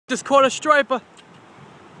Just caught a striper.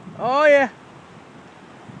 Oh yeah.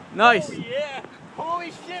 Nice. Oh yeah. Holy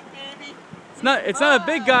shit, baby. It's not a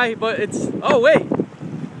big guy, but it's, oh wait.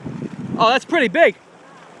 Oh, that's pretty big.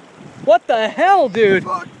 What the hell, dude?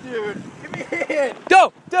 Fuck, dude. Give me a hand.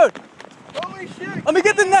 Go, dude. Holy shit. Let me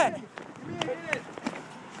get the net. Give me a hand.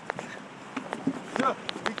 No,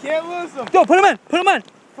 we can't lose him. Go, put him in. Put him in.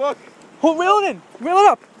 Fuck. Oh, reel it in. Reel it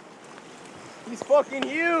up. He's fucking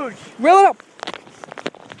huge. Reel it up.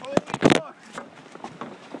 Holy fuck.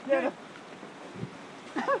 Get him.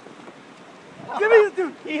 Give me this,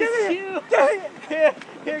 dude. He's Give me it. huge.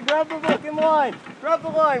 Here, grab the fucking line. Grab the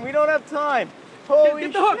line. We don't have time. Holy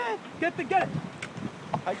Get the hook. shit. Get it.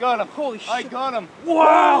 I got him. Holy shit. I got him.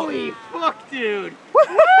 Wow. Holy fuck, dude.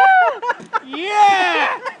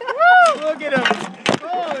 Yeah. Look at him.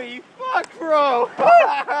 Holy fuck, bro.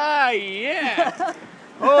 Yeah.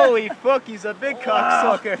 Holy fuck, he's a big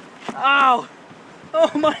cocksucker. Ow.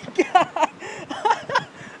 Oh my God.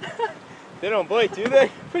 They don't bite, do they?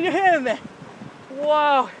 Put your hand in there.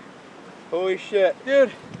 Wow. Holy shit.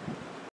 Dude.